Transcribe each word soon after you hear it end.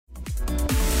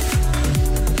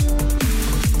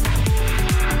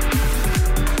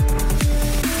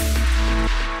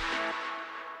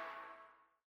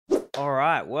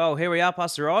right. Well, here we are,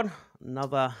 Pastor Rod.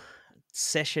 Another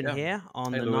session Yeah. here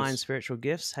on Hey, the nine Lewis. spiritual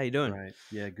gifts. How you doing? Great.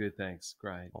 Yeah, good. Thanks.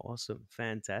 Great. Awesome.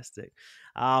 Fantastic.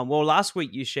 Well, last week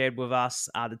you shared with us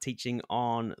the teaching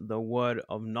on the word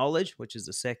of knowledge, which is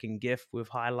the second gift we've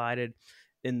highlighted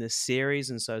in this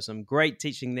series. And so some great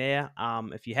teaching there.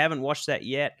 If you haven't watched that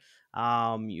yet,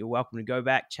 you're welcome to go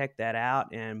back, check that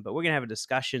out. But we're going to have a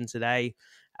discussion today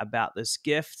about this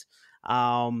gift.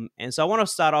 And so I want to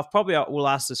start off, probably we'll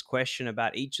ask this question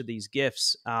about each of these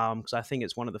gifts, because I think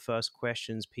it's one of the first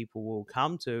questions people will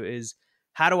come to is,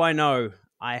 how do I know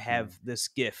I Mm. have this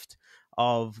gift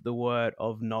of the word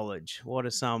of knowledge? What are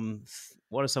some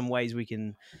ways we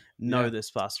can know Yeah.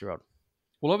 this, Pastor Rod?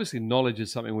 Well, obviously, knowledge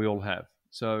is something we all have.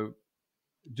 So,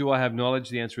 do I have knowledge?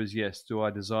 The answer is yes. Do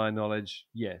I desire knowledge?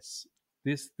 Yes.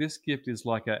 This gift is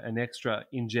like an extra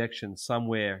injection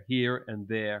somewhere here and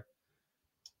there,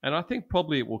 and I think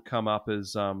probably it will come up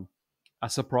as a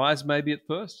surprise, maybe at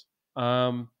first.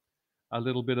 Um, a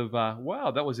little bit of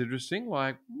wow, that was interesting.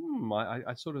 Like,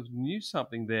 I sort of knew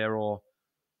something there, or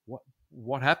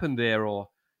what happened there, or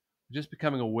just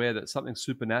becoming aware that something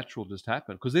supernatural just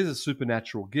happened, because these are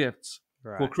supernatural gifts for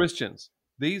Right. Christians.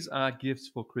 These are gifts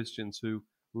for Christians who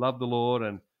love the Lord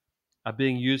and are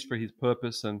being used for his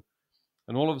purpose. And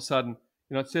all of a sudden,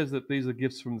 it says that these are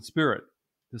gifts from the Spirit.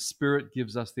 The Spirit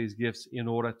gives us these gifts in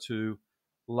order to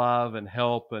love and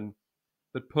help, and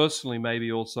but personally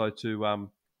maybe also to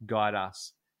guide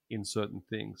us in certain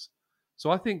things. So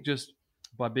I think just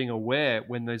by being aware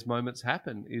when these moments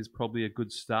happen is probably a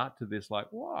good start to this.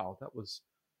 Like, wow, that was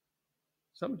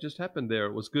something just happened there.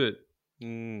 It was good.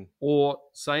 Mm, Or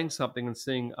saying something and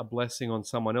seeing a blessing on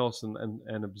someone else,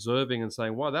 and observing and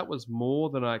saying, wow, that was more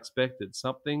than I expected.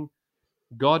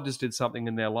 God just did something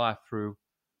in their life through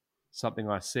something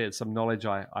I said, some knowledge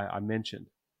I mentioned.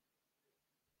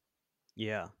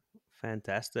 yeah.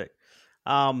 Fantastic.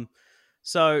 Um,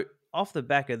 so off the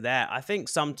back of that, I think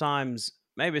sometimes,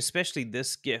 maybe especially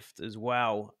this gift as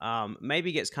well,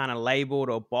 maybe gets kind of labeled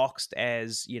or boxed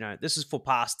as, this is for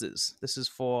pastors, this is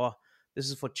for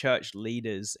church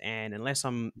leaders, and unless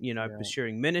I'm, Yeah,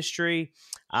 pursuing ministry,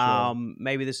 sure.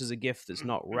 maybe this is a gift that's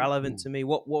not relevant to me.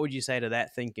 What would you say to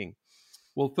that thinking?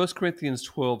 Well, 1 Corinthians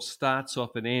 12 starts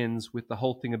off and ends with the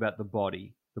whole thing about the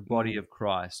body Mm, of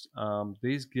Christ.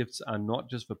 These gifts are not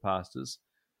just for pastors.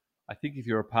 I think if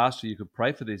you're a pastor, you could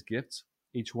pray for these gifts,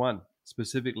 each one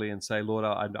specifically, and say, Lord,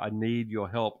 I need your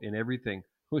help in everything,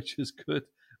 which is good.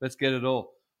 Let's get it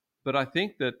all. But I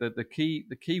think that the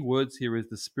key words here is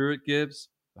the Spirit gives,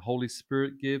 the Holy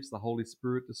Spirit gives, the Holy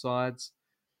Spirit decides.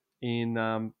 In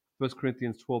 1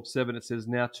 Corinthians 12:7, it says,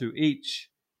 now to each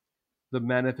the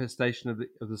manifestation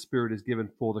of the Spirit is given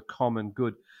for the common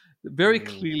good. Very mm,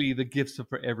 clearly, the gifts are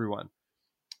for everyone.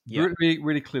 yeah,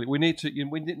 Really clearly, we need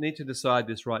to decide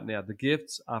this right now. The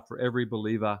gifts are for every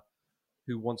believer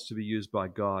who wants to be used by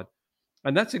God,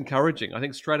 and that's encouraging. I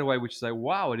think straight away we should say,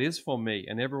 "Wow, it is for me."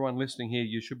 And everyone listening here,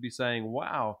 you should be saying,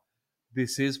 "Wow,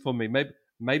 this is for me."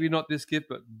 Maybe not this gift,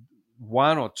 but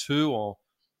one or two or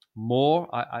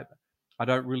more. I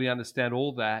don't really understand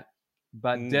all that,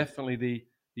 but mm. definitely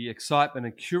the excitement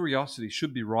and curiosity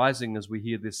should be rising as we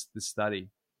hear this study.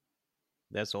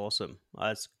 That's awesome.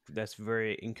 That's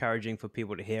very encouraging for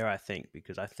people to hear, I think,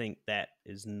 because I think that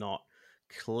is not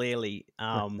clearly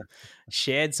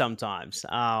shared sometimes.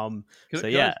 Can, So can I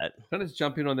yeah, can I just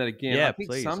jump in on that again? I yeah, think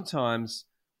please. sometimes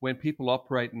when people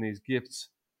operate in these gifts,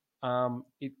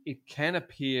 it can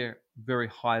appear very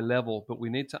high level, but we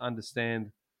need to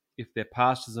understand if they're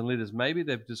pastors and leaders, maybe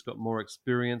they've just got more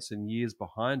experience and years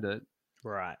behind it.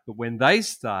 Right. But when they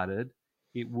started,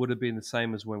 it would have been the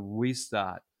same as when we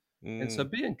start. And so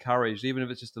Mm, be encouraged, even if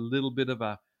it's just a little bit of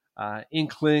a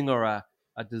inkling or a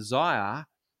desire.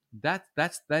 That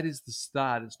is the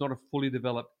start. It's not a fully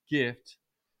developed gift.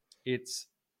 It's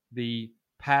the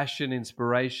passion,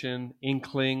 inspiration,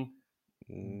 inkling,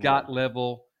 mm. gut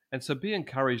level. And so be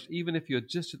encouraged, even if you're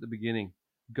just at the beginning.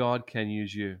 God can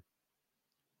use you.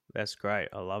 That's great.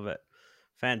 I love it.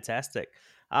 Fantastic.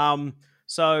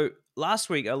 So last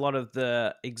week, a lot of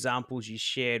the examples you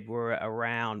shared were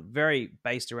very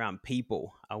based around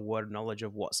people, a word of knowledge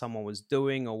of what someone was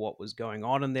doing or what was going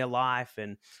on in their life.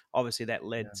 And obviously that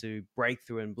led Yeah. to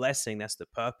breakthrough and blessing. That's the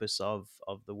purpose of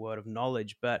the word of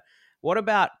knowledge. But what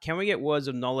about, can we get words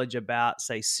of knowledge about,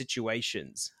 say,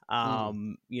 situations,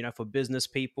 Mm, for business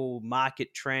people,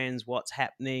 market trends, what's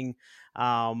happening?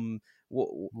 Um,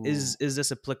 mm. is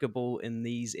this applicable in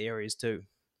these areas too?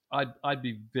 I'd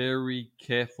be very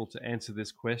careful to answer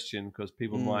this question because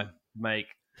people might Mm, make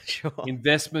sure.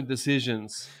 investment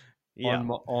decisions Yeah.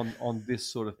 on this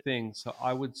sort of thing. So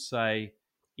I would say,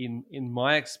 in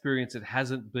my experience, it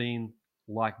hasn't been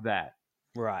like that.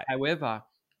 Right. However,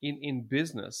 in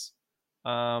business,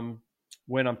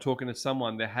 when I'm talking to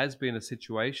someone, there has been a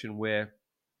situation where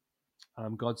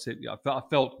God said, I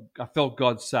felt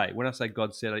God say. When I say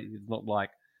God said, it's not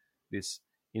like this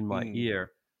in my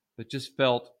ear, but just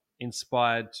felt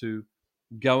inspired to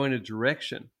go in a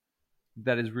direction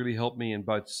that has really helped me in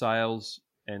both sales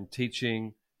and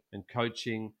teaching and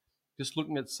coaching. Just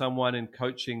looking at someone and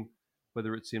coaching,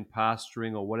 whether it's in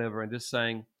pastoring or whatever, and just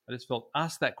saying, I just felt,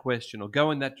 ask that question or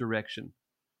go in that direction.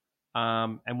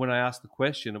 And when I asked the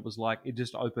question, it was like it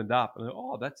just opened up. And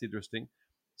oh, that's interesting.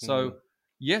 So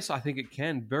yes, I think it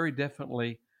can very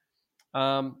definitely.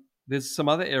 There's some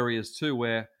other areas too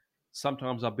where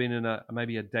sometimes I've been in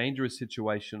maybe a dangerous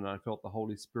situation, and I felt the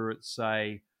Holy Spirit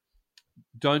say,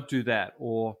 "Don't do that,"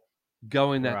 or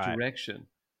 "Go in that Right. direction."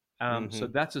 So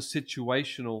that's a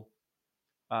situational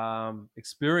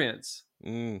experience,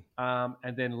 and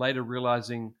then later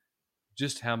realizing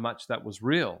just how much that was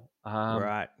real.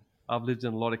 Right. I've lived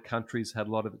in a lot of countries, had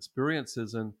a lot of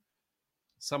experiences, and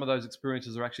some of those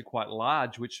experiences are actually quite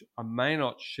large, which I may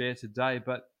not share today.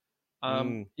 But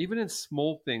even in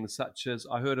small things, such as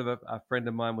I heard of a friend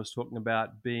of mine was talking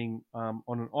about being on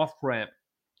an off ramp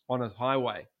on a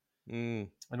highway, and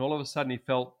all of a sudden he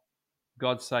felt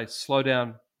God say, "Slow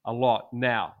down a lot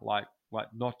now," like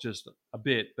not just a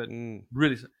bit, but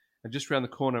really. And just around the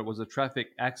corner, it was a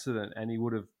traffic accident, and he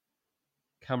would have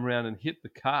come around and hit the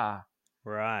car.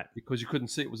 Right. Because you couldn't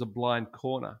see, it was a blind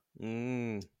corner.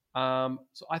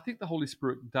 So I think the Holy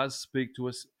Spirit does speak to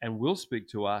us and will speak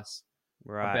to us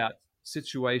about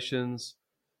situations,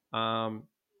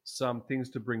 some things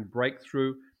to bring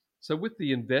breakthrough. So with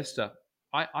the investor,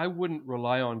 I wouldn't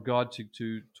rely on God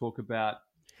to talk about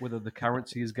whether the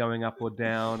currency is going up or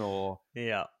down, or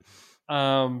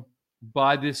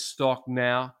buy this stock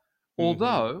now.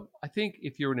 Although I think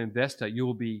if you're an investor,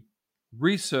 you'll be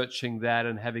researching that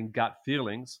and having gut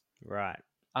feelings. Right.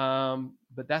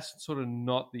 But that's sort of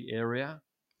not the area.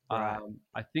 Right.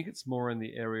 I think it's more in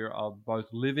the area of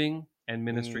both living and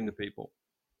ministering to people.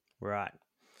 Right.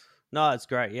 No, it's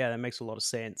great. Yeah, that makes a lot of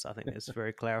sense. I think it's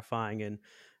very clarifying. And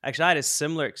actually, I had a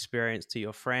similar experience to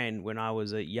your friend when I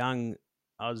was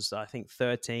I think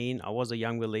 13. I was a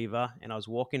young believer, and I was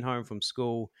walking home from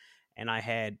school, and I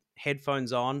had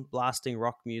headphones on, blasting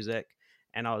rock music,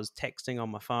 and I was texting on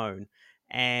my phone.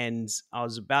 And I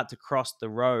was about to cross the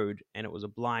road, and it was a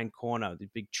blind corner, the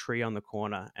big tree on the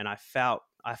corner. And I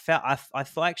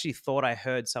actually thought I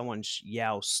heard someone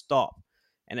yell, "Stop."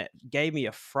 And it gave me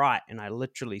a fright, and I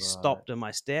literally stopped in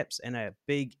my steps, and a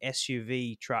big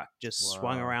SUV truck just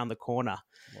swung around the corner,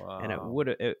 and it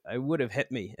would have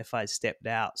hit me if I stepped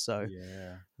out. So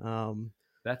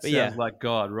that sounds like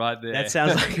God right there. That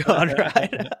sounds like God,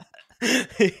 right?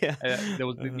 There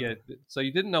was so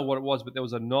you didn't know what it was, but there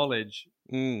was a knowledge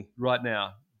right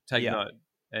now. Take note,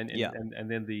 and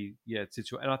then the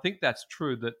situation. And I think that's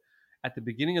true, that at the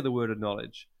beginning of the word of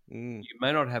knowledge, you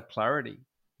may not have clarity.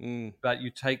 But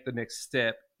you take the next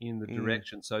step in the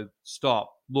direction. So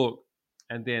stop, look,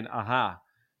 and then aha.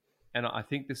 And I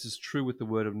think this is true with the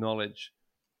word of knowledge.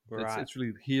 Right. It's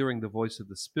really hearing the voice of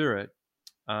the Spirit,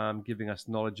 giving us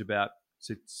knowledge about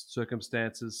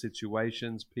circumstances,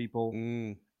 situations, people,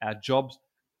 our jobs.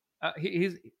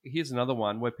 Here's another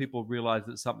one where people realize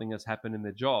that something has happened in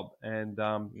their job, and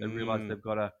they realize they've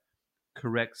got to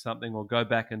correct something or go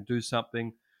back and do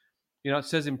something. It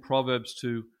says in Proverbs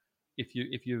to, if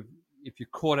you're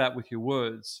caught out with your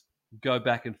words, go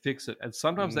back and fix it. And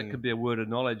sometimes that could be a word of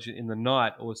knowledge in the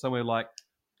night, or somewhere like,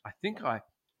 I think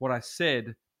what I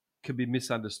said could be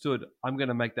misunderstood. I'm going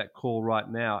to make that call right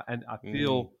now, and I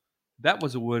feel that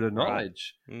was a word of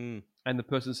knowledge. Right. And the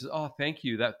person says, "Oh, thank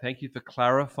you. Thank you for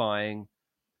clarifying."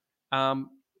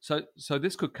 So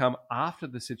this could come after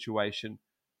the situation.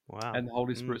 Wow. And the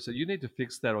Holy Spirit said, "You need to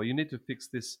fix that, or you need to fix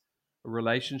this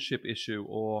relationship issue,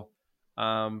 or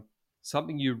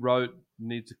something you wrote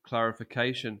needs a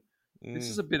clarification." This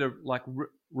is a bit of like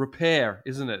repair,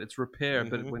 isn't it? It's repair,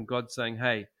 but when God's saying,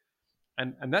 "Hey,"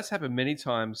 and that's happened many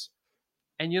times.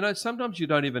 And sometimes you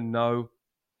don't even know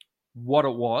what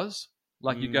it was.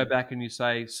 Like you go back and you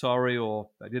say sorry, or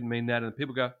I didn't mean that, and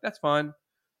people go, "That's fine,"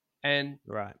 and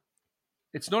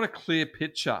it's not a clear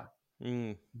picture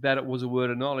that it was a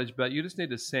word of knowledge, but you just need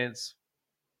to sense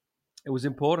it was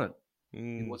important.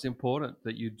 It was important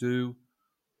that you do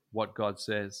what God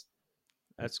says.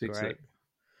 That's great.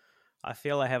 I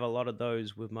feel I have a lot of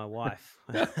those with my wife.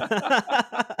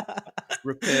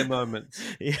 Repair moments.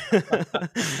 Yeah.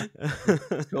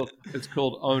 It's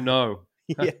called "Oh no."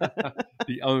 Yeah.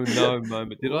 The "Oh no"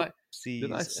 moment. Did I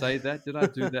say that? Did I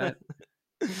do that?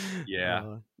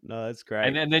 Yeah. No, that's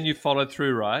And great. then you followed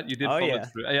through, right? You did Oh follow yeah.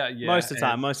 through. Yeah, yeah. Most of the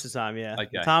time, And yeah. The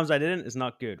okay, times I didn't, it's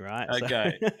not good, right? So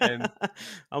okay. And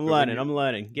but when you, I'm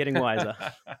learning, getting wiser.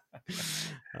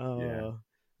 yeah, Oh,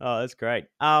 oh, that's great.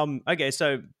 Okay,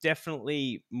 so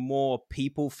definitely more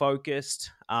people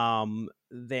focused than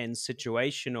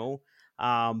situational.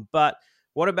 But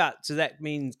what about, so that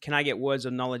means, can I get words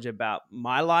of knowledge about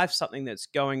my life, something that's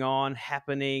going on,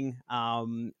 happening?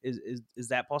 Is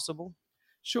that possible?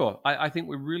 sure. I think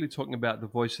we're really talking about the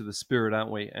voice of the Spirit,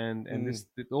 aren't we? And Mm, this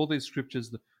all these scriptures,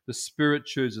 the Spirit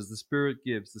chooses, the Spirit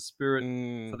gives, the Spirit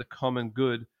for mm, the common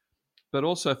good, but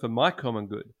also for my common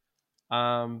good.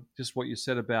 Just what you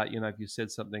said about, if you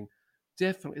said something,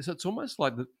 definitely. So it's almost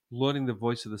like learning the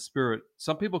voice of the Spirit.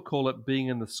 Some people call it being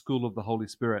in the school of the Holy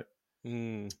Spirit.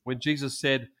 mm, When Jesus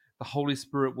said, the Holy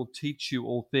Spirit will teach you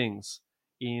all things,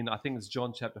 in, I think it's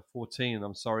John chapter 14, and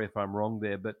I'm sorry if I'm wrong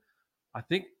there, but I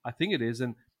think it is.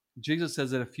 And Jesus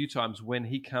says it a few times: when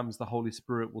he comes, the Holy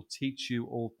Spirit will teach you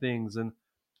all things. And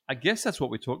I guess that's what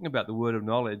we're talking about. The word of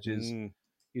knowledge mm,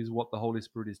 is what the Holy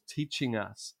Spirit is teaching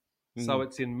us. So mm,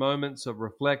 it's in moments of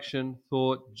reflection,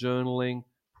 thought, journaling,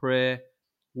 prayer,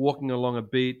 walking along a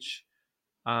beach,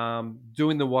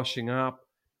 doing the washing up.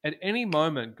 At any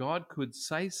moment, God could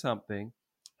say something,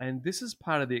 and this is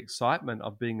part of the excitement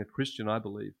of being a Christian, I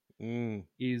believe, mm,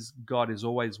 is God is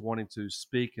always wanting to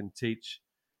speak and teach.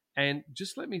 And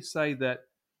just let me say that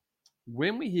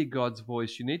when we hear God's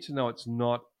voice, you need to know it's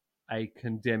not a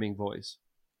condemning voice.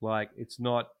 Like, it's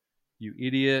not, you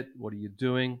idiot, what are you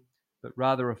doing? But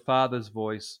rather a father's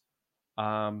voice,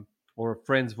 or a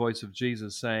friend's voice of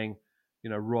Jesus saying,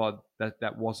 Rod,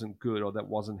 that wasn't good, or that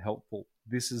wasn't helpful.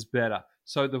 This is better.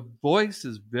 So the voice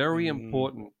is very mm,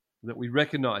 important, that we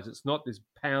recognize. It's not this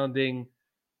pounding,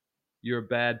 you're a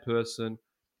bad person.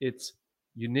 It's,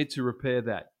 you need to repair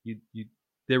that.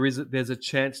 There's a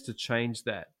chance to change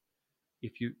that.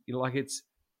 If like,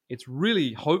 it's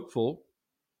really hopeful,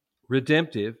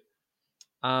 redemptive.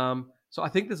 So I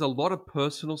think there's a lot of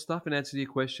personal stuff, in answer to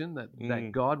your question, that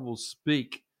mm. God will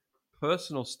speak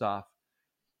personal stuff,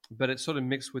 but it's sort of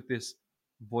mixed with this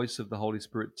voice of the Holy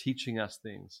Spirit teaching us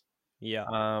things. Yeah.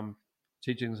 um,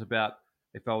 Teaching us about,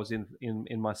 if I was in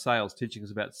my sales, teaching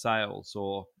us about sales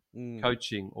or Mm,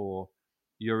 coaching, or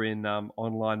you're in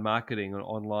online marketing or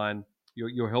online,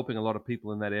 you're helping a lot of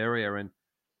people in that area. And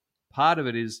part of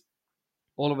it is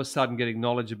all of a sudden getting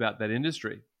knowledge about that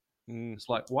industry. mm, It's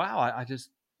like, wow, I just,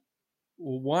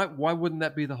 well, why wouldn't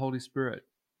that be the Holy Spirit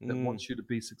that mm. wants you to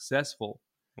be successful?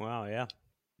 Wow. Yeah.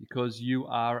 Because you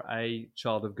are a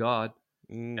child of God,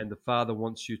 Mm, and the Father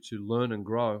wants you to learn and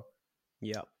grow.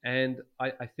 yeah. And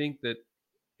I think that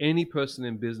any person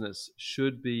in business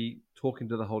should be talking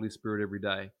to the Holy Spirit every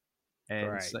day, and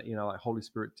Great. say, like, Holy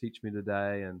Spirit, teach me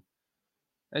today.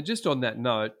 And just on that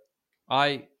note,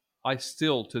 I I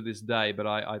still, to this day, but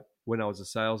I when I was a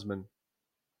salesman,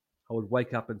 I would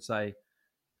wake up and say,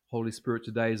 Holy Spirit,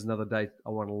 today is another day I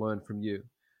want to learn from you.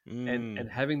 And Mm,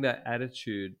 having that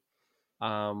attitude,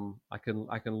 I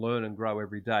can learn and grow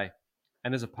every day.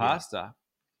 And as a yeah. pastor,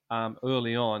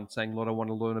 early on, saying, Lord, I want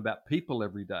to learn about people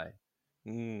every day.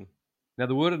 Mm, Now,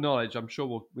 the word of knowledge, I'm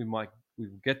sure we will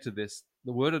get to this.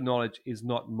 The word of knowledge is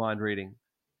not mind reading.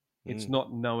 It's mm,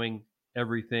 not knowing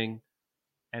everything,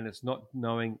 and it's not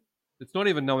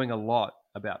even knowing a lot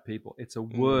about people. It's a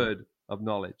mm, word of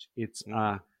knowledge. It's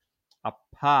mm, a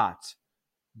part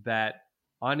that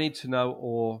I need to know,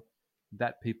 or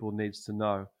that people needs to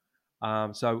know.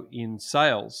 So in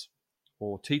sales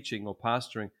or teaching or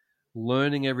pastoring,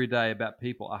 learning every day about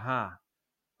people,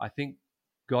 I think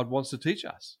God wants to teach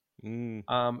us. mm,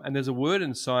 And there's a word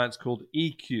in science called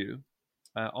EQ.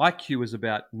 IQ is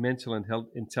about mental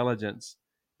intelligence,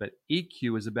 but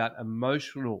EQ is about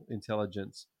emotional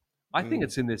intelligence. I think mm,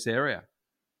 it's in this area.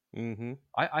 mm-hmm,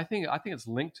 I think it's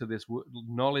linked to this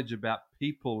knowledge about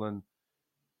people, and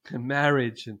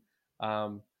marriage, and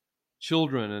um,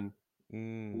 children, and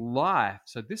mm. life.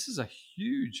 So this is a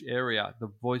huge area,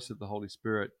 the voice of the Holy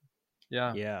Spirit.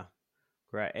 Yeah. Yeah.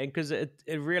 Great. And because it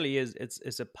really is,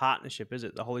 it's a partnership, is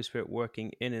it? The Holy Spirit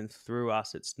working in and through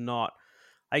us. It's not,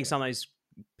 I think sometimes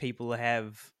people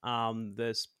have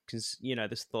this,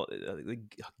 this thought, the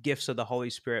gifts of the Holy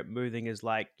Spirit moving is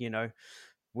like,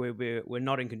 we're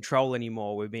not in control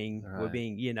anymore. We're Right.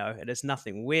 being, and it's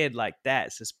nothing weird like that.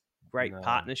 It's this great No.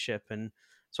 partnership. And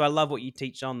so I love what you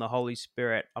teach on the Holy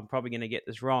Spirit. I'm probably going to get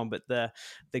this wrong, but the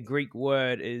Greek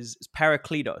word is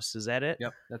parakletos. Is that it?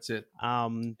 Yep. That's it.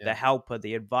 The Yeah. helper,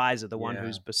 the advisor, the one Yeah.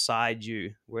 who's beside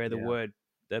you. Where the Yeah. word,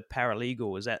 the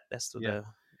paralegal, is Yeah.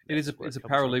 that's where It's it a comes from.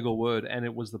 paralegal word, and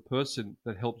it was the person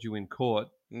that helped you in court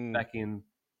Mm, back in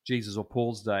Jesus or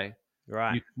Paul's day,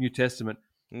 right. New Testament.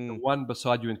 The Mm. one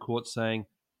beside you in court saying,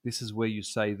 this is where you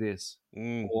say this,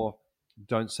 Mm. or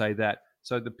don't say that.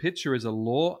 So the picture is a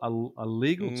law, a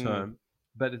legal Mm. term.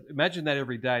 But imagine that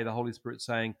every day, the Holy Spirit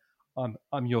saying,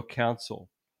 I'm your counsel.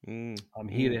 Mm. I'm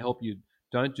here to Mm. help you.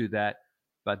 Don't do that,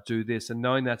 but do this. And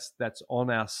knowing that's on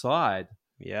our side,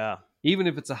 Yeah. even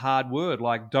if it's a hard word,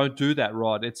 like don't do that,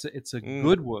 Rod. It's a Mm.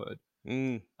 good word.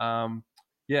 Mm. Um,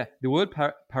 yeah, the word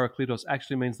parakletos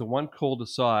actually means the one called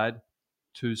aside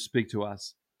to speak to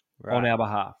us on Right. our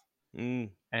behalf.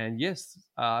 Mm. And yes,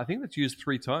 I think that's used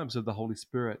 3 times of the Holy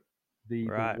Spirit, the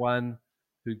Right. one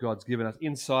who God's given us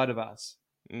inside of us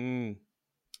Mm.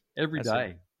 every That's a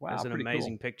day. Wow, that's an pretty cool.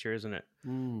 amazing picture, isn't it?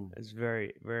 Mm. It's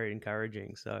very, very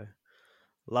encouraging. So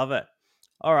love it.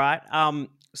 All right.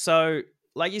 So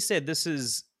like you said, this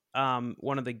is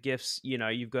one of the gifts,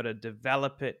 you've got to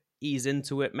develop it, ease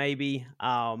into it maybe.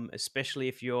 Especially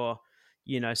if you're,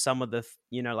 some of the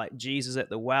like Jesus at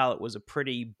the well, it was a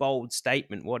pretty bold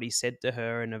statement what he said to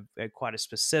her, and quite a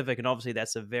specific, and obviously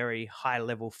that's a very high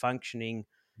level functioning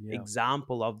Yeah.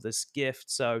 example of this gift.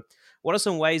 So what are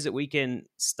some ways that we can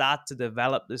start to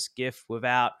develop this gift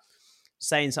without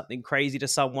saying something crazy to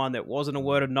someone that wasn't a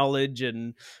word of knowledge,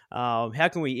 and how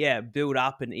can we build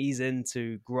up and ease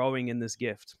into growing in this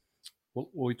gift? Well,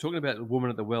 we're talking about the woman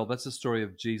at the well. That's the story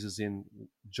of Jesus in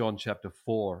John chapter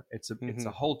 4. It's a Hmm.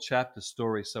 whole chapter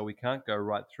story, so we can't go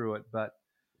right through it. But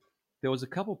there was a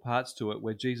couple parts to it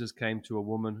where Jesus came to a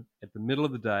woman at the middle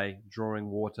of the day drawing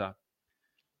water.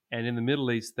 And in the Middle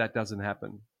East, that doesn't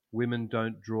happen. Women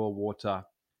don't draw water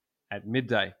at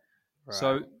midday. Right.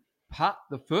 So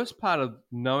the first part of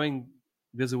knowing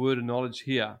there's a word of knowledge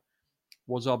here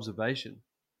was observation.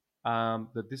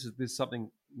 That this is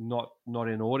something not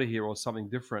in order here, or something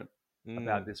different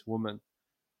about Mm. this woman.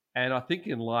 And I think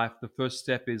in life, the first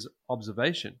step is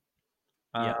observation.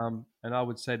 Yeah. And I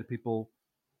would say to people,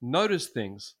 notice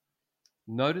things.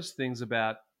 Notice things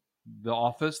about the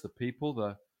office, the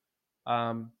people,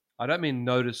 I don't mean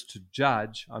notice to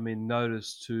judge. I mean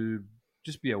notice to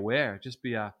just be aware, just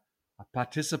be a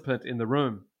participant in the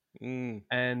room, Mm.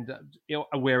 and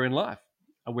aware in life,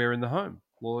 aware in the home.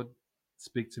 Lord,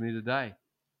 speak to me today.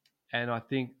 And I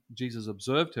think Jesus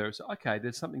observed her. So, okay,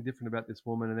 there's something different about this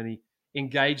woman. And then he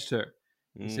engaged her.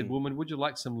 He said, Mm. woman, would you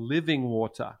like some living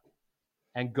water?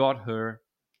 And got her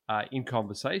in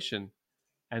conversation.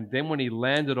 And then when he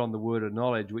landed on the word of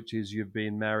knowledge, which is you've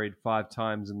been married 5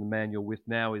 times and the man you're with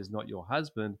now is not your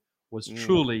husband, was Mm.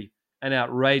 truly an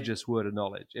outrageous word of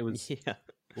knowledge. It was Yeah.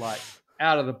 like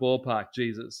out of the ballpark,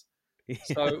 Jesus. Yeah.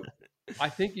 So I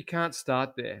think you can't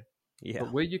start there. Yeah.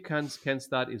 But where you can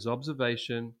start is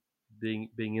observation,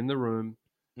 being in the room,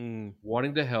 Mm.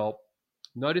 wanting to help,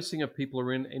 noticing if people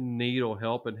are in need or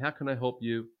help, and how can I help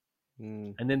you?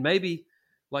 Mm. And then maybe,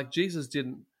 like Jesus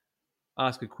didn't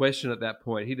ask a question at that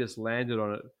point, he just landed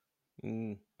on it.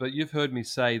 Mm. But you've heard me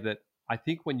say that I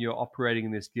think when you're operating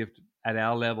in this gift at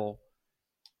our level,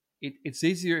 it's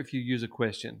easier if you use a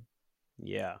question.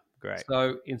 Yeah. Great.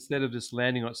 So instead of just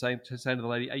landing on it, saying to the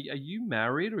lady, are you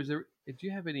married, or is there? Do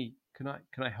you have any? Can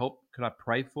I help? Can I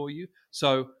pray for you?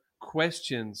 So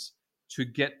questions to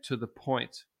get to the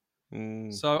point.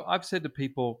 Mm. So I've said to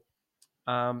people,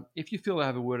 if you feel I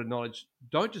have a word of knowledge,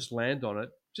 don't just land on it.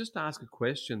 Just ask a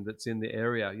question that's in the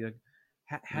area.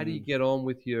 How do you Mm. get on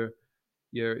with your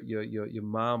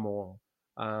mom, or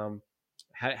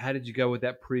how did you go with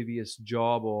that previous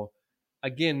job, or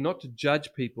again, not to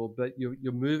judge people, but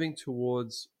you're moving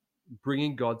towards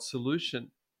bringing God's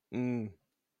solution. Mm.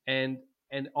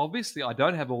 And obviously, I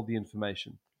don't have all the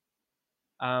information.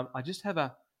 I just have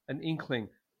an inkling,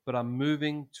 but I'm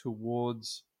moving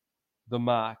towards the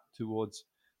mark, towards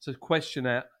so question,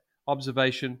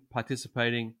 observation,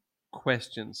 participating,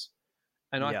 questions.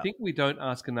 And I Yeah. think we don't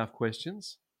ask enough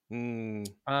questions. Mm.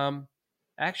 Um,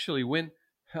 Actually, when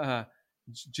uh,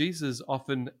 Jesus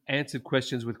often answered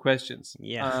questions with questions,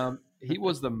 Yeah. he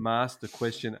was the master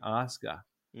question asker.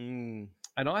 Mm.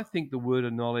 And I think the word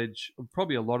of knowledge,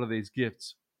 probably a lot of these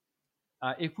gifts,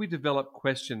 if we develop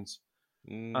questions,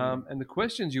 Mm. and the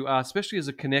questions you ask, especially as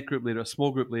a connect group leader, a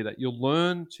small group leader, you'll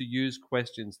learn to use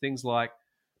questions. Things like,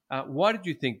 why did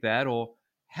you think that? Or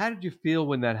how did you feel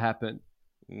when that happened?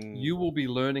 Mm. You will be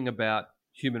learning about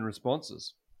human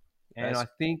responses. And I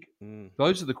That's think mm.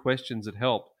 those are the questions that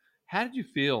help. How did you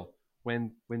feel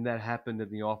when that happened in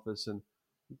the office? And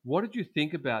what did you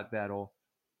think about that? Or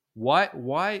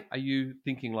why are you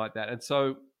thinking like that? And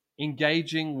so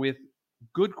engaging with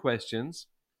good questions,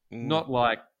 Mm. not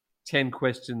like 10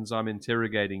 questions I'm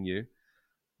interrogating you,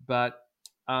 but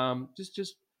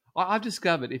just I've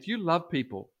discovered if you love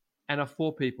people and are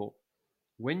for people,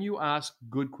 when you ask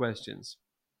good questions,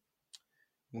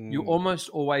 you Mm, almost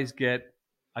always get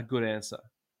a good answer.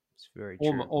 it's very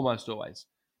true. Almost always.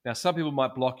 Now, some people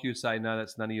might block you, say, "No,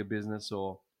 that's none of your business,"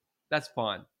 or "That's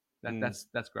fine. Mm,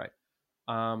 That's great."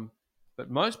 Um, but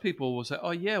most people will say,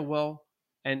 "Oh, yeah, well,"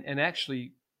 and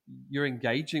actually, you're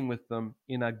engaging with them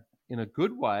in a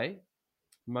good way.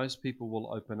 Most people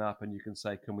will open up, and you can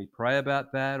say, "Can we pray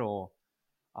about that?" Or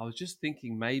I was just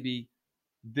thinking maybe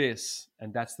this,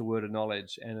 and that's the word of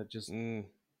knowledge, and mm,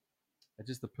 it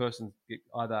just the person get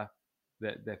either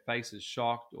their face is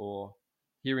shocked, or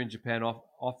here in Japan,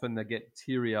 often they get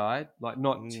teary eyed, like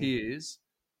not mm, tears,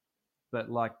 but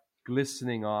like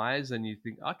glistening eyes, and you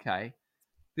think, okay,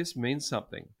 this means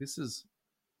something. This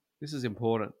is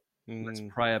important. Let's mm.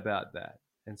 pray about that.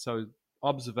 And so,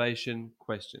 observation,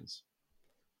 questions.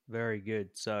 Very good.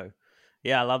 So,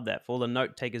 yeah, I love that. For all the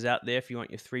note takers out there, if you want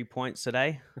your 3 points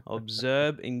today,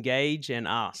 observe, engage, and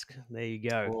ask. There you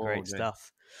go. Oh, Great okay,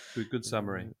 stuff. good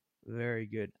summary. Very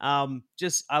good.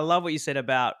 Just I love what you said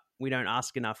about we don't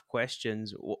ask enough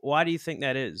questions. Why do you think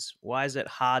that is? Why is it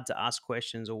hard to ask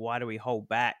questions, or why do we hold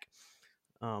back?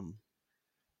 Um,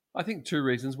 I think two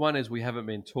reasons. One is we haven't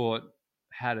been taught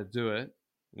how to do it,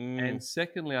 mm, and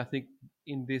secondly, I think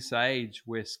in this age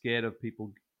we're scared of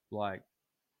people like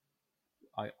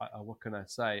what can I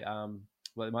say?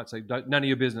 Well, they might say, none of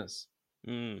your business,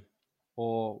 mm,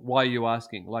 or why are you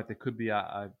asking? Like there could be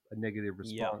a negative yeah,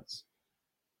 response.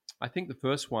 I think the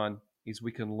first one is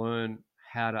we can learn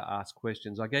how to ask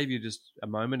questions. I gave you just a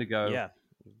moment ago yeah,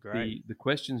 great. the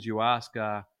questions you ask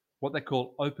are what they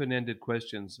call open-ended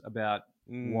questions about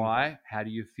Mm, why, how do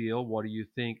you feel, what do you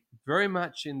think, very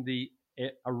much in the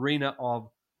arena of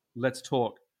let's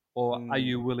talk, or are mm,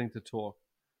 you willing to talk.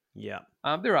 yeah,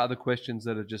 There are other questions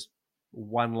that are just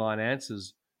one-line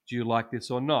answers. Do you like this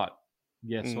or not?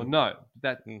 Yes or mm, no.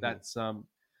 mm-hmm, That's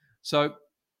so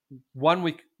one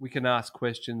we can ask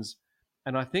questions,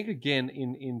 and I think again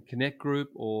in connect group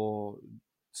or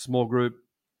small group,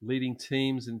 leading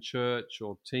teams in church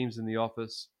or teams in the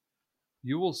office,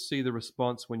 you will see the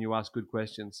response when you ask good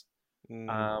questions. mm,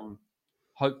 Um,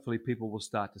 Hopefully, people will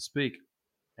start to speak,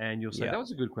 and you'll say, yeah, "That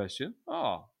was a good question."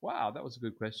 Oh, wow, that was a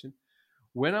good question.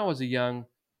 When I was a young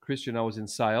Christian, I was in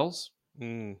sales,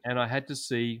 mm, and I had to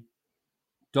see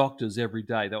doctors every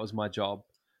day. That was my job.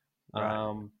 right.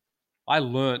 Um, I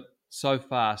learnt so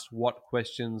fast what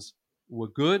questions were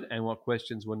good and what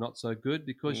questions were not so good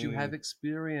because you have Mm,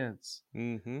 experience.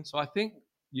 mm-hmm, So I think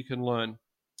you can learn.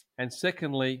 And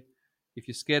secondly, if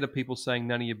you're scared of people saying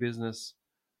none of your business,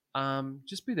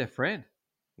 just be their friend.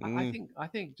 mm, I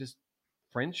think just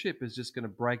friendship is just going to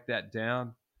break that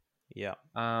down. yeah,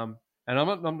 And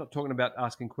I'm not talking about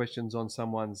asking questions on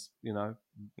someone's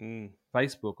mm,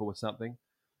 Facebook or something,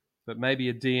 but maybe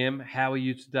a DM. How are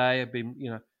you today? I've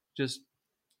been just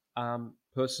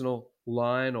personal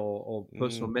line or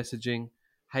personal mm, messaging.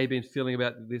 How you been feeling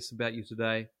about this about you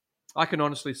today? I can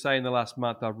honestly say in the last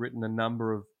month I've written a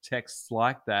number of texts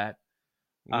like that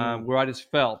mm, where I just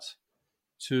felt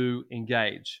to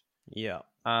engage. yeah,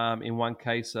 In one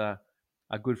case, a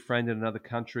good friend in another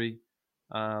country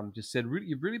just said,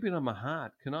 "You've really been on my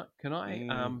heart. Can I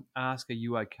mm, ask, are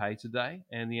you okay today?"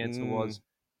 And the answer mm, was,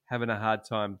 "Having a hard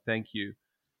time. Thank you."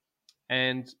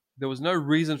 And there was no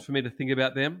reason for me to think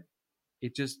about them.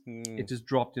 mm, It just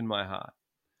dropped in my heart.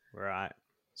 right.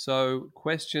 So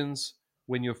questions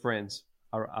when you're friends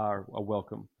are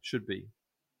welcome. Should be.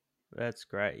 That's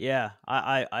great. Yeah,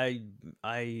 I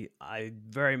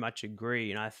very much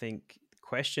agree, and I think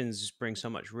questions just bring so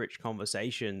much rich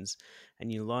conversations,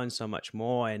 and you learn so much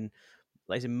more. And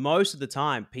like I said, most of the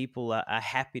time, people are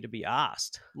happy to be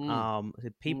asked. Mm,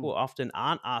 People mm, often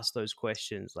aren't asked those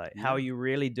questions, like "How are yeah. you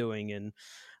really doing?"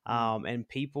 Mm. And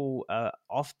people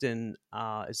often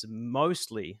it's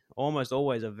mostly, almost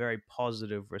always, a very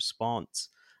positive response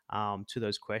to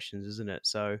those questions, isn't it?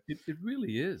 So, It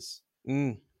really is.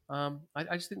 mm,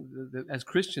 I just think that as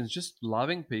Christians, just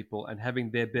loving people and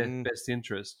having their mm, best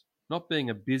interest, not being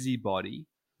a busybody,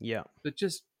 yeah. but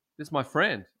just this my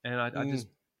friend, and Mm,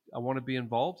 I want to be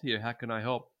involved here. How can I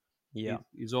help? yeah.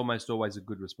 Is almost always a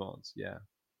good response. Yeah.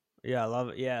 Yeah, I love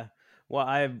it. Yeah.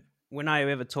 Well, when I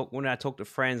talk to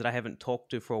friends that I haven't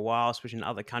talked to for a while, especially in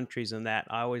other countries and that,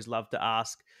 I always love to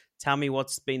ask, tell me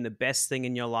what's been the best thing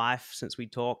in your life since we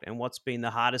talked and what's been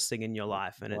the hardest thing in your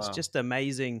life. And it's Wow. just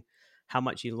amazing how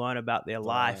much you learn about their Wow.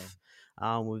 life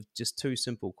with just two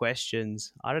simple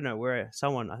questions. I don't know where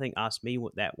someone, I think, asked me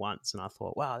that once, and I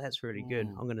thought, wow, that's really good.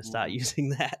 Mm, I'm going to start mm, using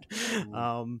that. mm.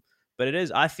 um, But it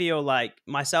is, I feel like,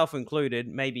 myself included,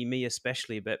 maybe me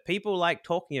especially, but people like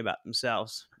talking about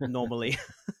themselves normally.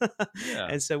 Yeah.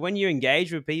 And so when you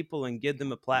engage with people and give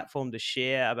them a platform to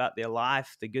share about their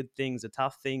life, the good things, the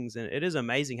tough things, and it is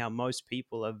amazing how most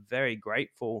people are very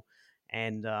grateful,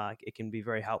 and it can be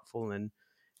very helpful. And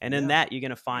in Yeah. that, you're going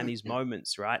to find these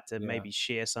moments, right, to Yeah. maybe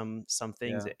share some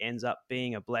things Yeah. that ends up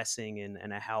being a blessing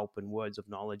and a help and words of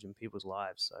knowledge in people's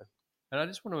lives. So, And I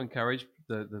just want to encourage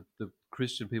the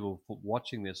Christian people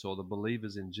watching this, or the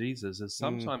believers in Jesus, is mm,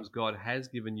 sometimes God has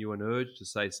given you an urge to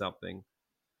say something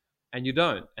and you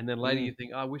don't. And then later you mm,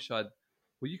 think, oh, I wish I'd,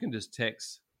 well, you can just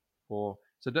text, or,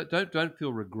 so don't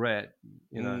feel regret,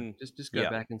 mm, just go yeah,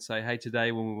 back and say, hey,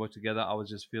 today when we were together, I was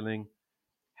just feeling,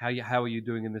 how are you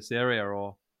doing in this area?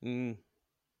 Or, mm,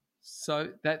 so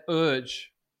that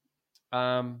urge,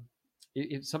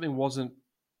 if something wasn't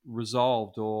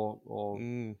resolved, or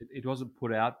mm, it wasn't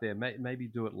put out there, maybe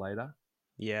do it later.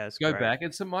 yeah, it's Go great. back,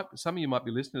 and some of you might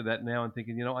be listening to that now and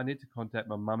thinking, I need to contact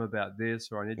my mum about this,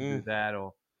 or I need to do Mm. that,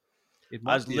 or it I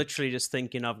might was be literally just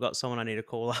thinking I've got someone I need to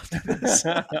call after this.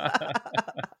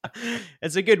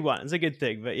 It's a good one. It's a good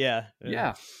thing, but yeah.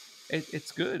 yeah,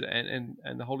 it's good,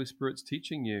 and the Holy Spirit's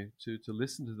teaching you to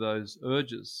listen to those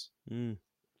urges. Mm,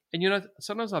 And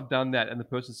sometimes I've done that, and the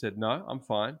person said, "No, I'm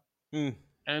fine," mm,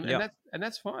 and yep,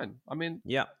 that's fine. I mean,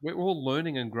 yep, we're all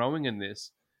learning and growing in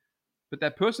this, but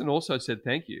that person also said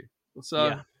thank you. So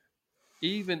yeah,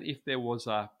 even if there was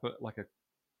like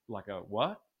a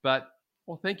what, but,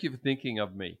 well, thank you for thinking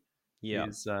of me, yeah,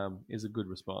 is a good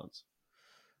response.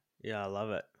 yeah. I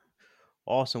love it.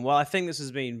 Awesome. Well, I think this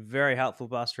has been very helpful,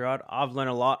 Pastor Rod. I've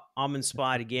learned a lot. I'm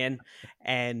inspired again,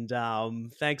 and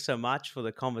thanks so much for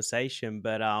the conversation.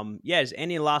 But yeah, is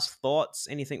any last thoughts?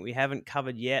 Anything we haven't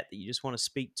covered yet that you just want to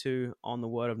speak to on the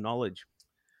word of knowledge?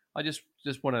 I just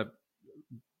want to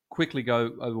quickly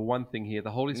go over one thing here.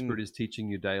 The Holy Mm, Spirit is teaching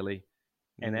you daily.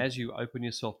 And mm, as you open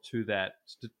yourself to that,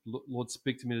 Lord,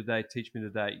 speak to me today, teach me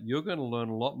today, you're going to learn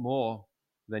a lot more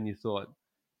than you thought.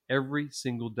 Every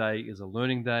single day is a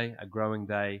learning day, a growing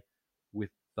day with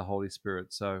the Holy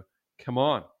Spirit. So come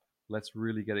on, let's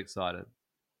really get excited.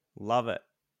 love it.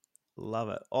 Love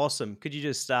it. Awesome. Could you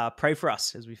just pray for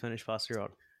us as we finish, Pastor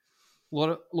Rod?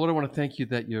 Lord, I want to thank you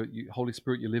that Holy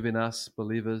Spirit, you live in us,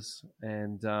 believers,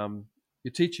 and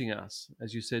you're teaching us.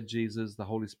 As you said, Jesus, the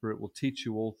Holy Spirit will teach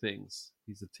you all things.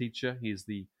 He's the teacher. He's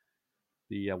the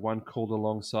one called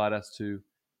alongside us to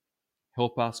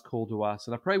help us, call to us.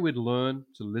 And I pray we'd learn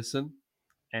to listen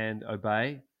and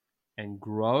obey and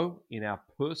grow in our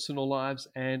personal lives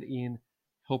and in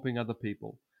helping other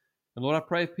people. And Lord, I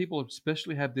pray if people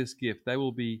especially have this gift, they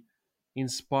will be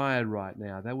inspired right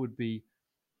now. They would be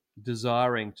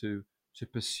desiring to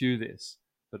pursue this.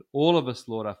 But all of us,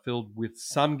 Lord, are filled with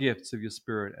some gifts of your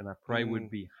Spirit, and I pray we'd Mm,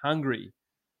 be hungry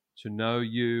to know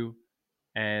you,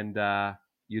 and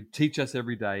you'd teach us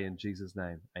every day. In Jesus'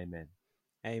 name, amen.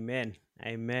 amen.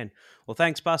 Amen. Well,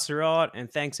 thanks, Pastor Rod, and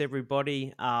thanks,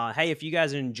 everybody. Hey, if you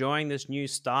guys are enjoying this new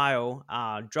style,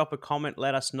 drop a comment,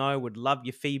 let us know. Would love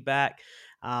your feedback.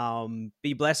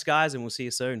 Be blessed, guys, and we'll see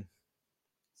you soon.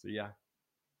 See ya.